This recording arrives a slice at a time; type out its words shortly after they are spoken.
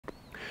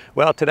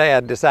Well, today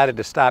I decided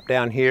to stop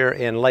down here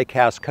in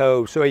Lakehouse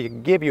Cove so I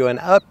can give you an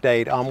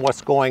update on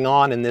what's going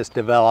on in this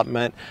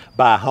development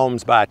by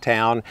Homes by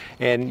Town.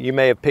 And you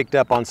may have picked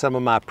up on some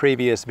of my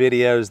previous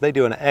videos. They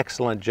do an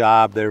excellent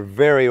job. They're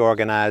very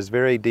organized,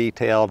 very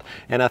detailed,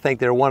 and I think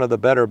they're one of the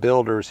better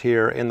builders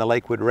here in the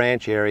Lakewood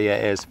Ranch area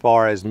as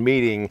far as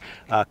meeting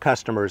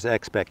customers'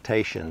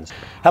 expectations.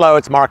 Hello,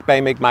 it's Mark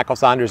Boehmig, Michael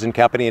Saunders and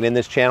Company, and in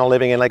this channel,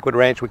 Living in Lakewood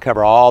Ranch, we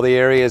cover all the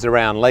areas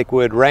around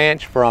Lakewood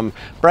Ranch, from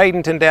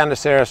Bradenton down to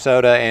Sarasota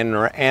and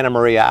Anna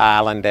Maria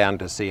Island down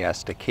to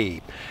Siesta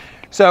Key.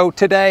 So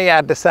today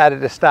I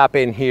decided to stop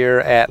in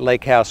here at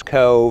Lakehouse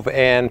Cove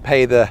and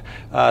pay the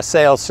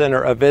sales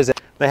center a visit.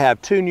 They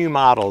have two new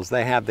models.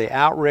 They have the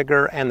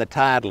Outrigger and the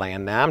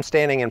Tideland. Now I'm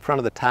standing in front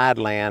of the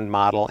Tideland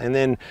model, and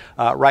then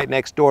right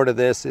next door to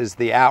this is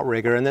the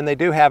Outrigger, and then they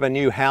do have a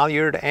new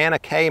Halyard and a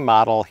K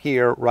model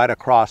here right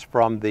across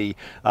from the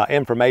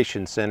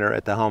information center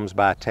at the Homes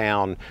by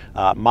Town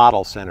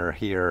Model Center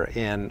here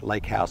in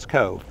Lakehouse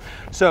Cove.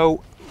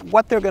 So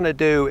what they're going to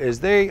do is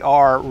they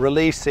are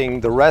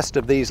releasing the rest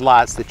of these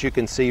lots that you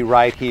can see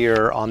right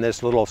here on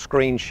this little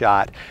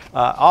screenshot.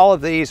 All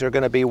of these are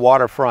going to be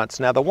waterfronts.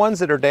 Now the ones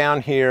that are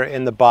down here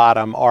in the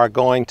bottom are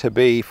going to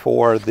be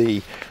for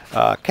the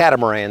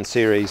Catamaran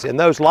series, and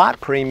those lot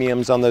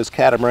premiums on those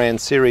Catamaran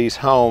series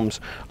homes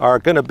are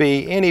going to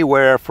be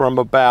anywhere from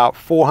about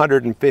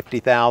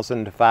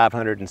 $450,000 to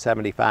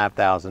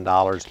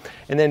 $575,000.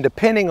 And then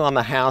depending on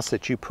the house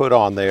that you put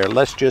on there,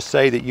 let's just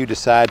say that you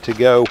decide to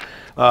go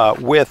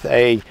with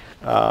a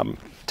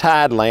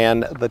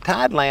Tideland. The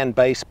Tideland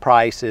base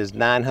price is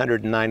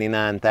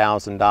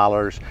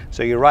 $999,000.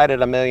 So you're right at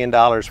 $1 million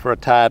for a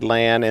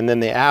Tideland, and then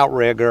the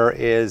Outrigger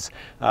is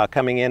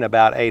coming in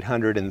about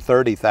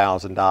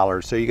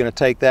 $830,000. So you're going to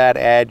take that,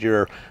 add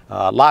your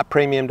lot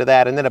premium to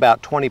that, and then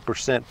about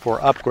 20% for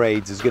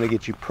upgrades is going to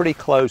get you pretty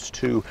close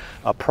to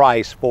a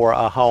price for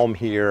a home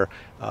here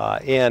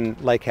in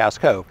Lakehouse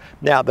Cove.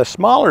 Now the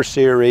smaller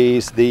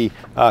series, the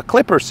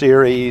Clipper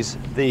series,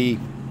 the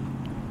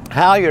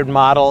Halyard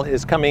model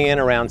is coming in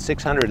around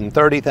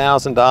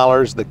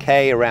 $630,000, the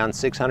K around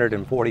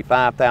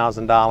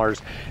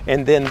 $645,000,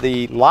 and then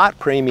the lot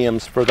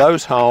premiums for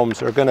those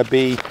homes are going to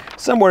be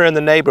somewhere in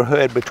the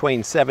neighborhood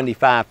between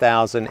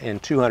 $75,000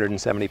 and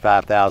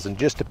 $275,000,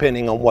 just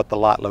depending on what the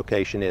lot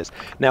location is.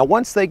 Now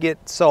once they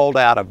get sold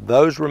out of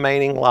those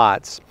remaining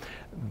lots,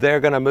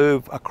 they're going to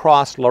move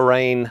across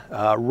Lorraine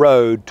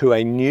Road to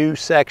a new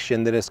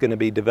section that is going to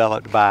be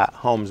developed by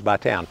Homes by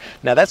Town.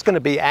 Now that's going to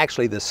be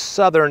actually the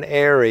southern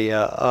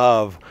area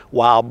of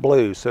Wild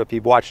Blue. So if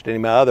you've watched any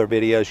of my other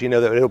videos, you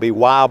know that it'll be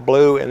Wild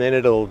Blue, and then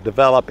it'll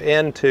develop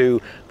into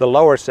the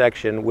lower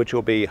section, which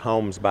will be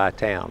Homes by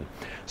Town.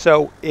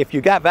 So if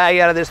you got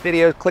value out of this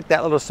video, click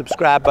that little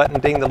subscribe button,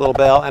 ding the little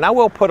bell, and I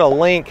will put a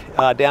link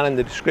down in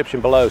the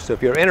description below. So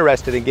if you're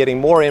interested in getting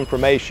more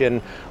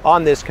information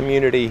on this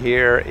community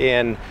here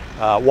in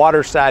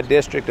Waterside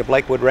district of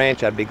Lakewood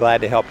Ranch, I'd be glad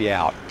to help you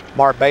out.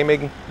 Mark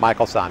Boehmig,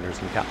 Michael Saunders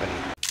and Company.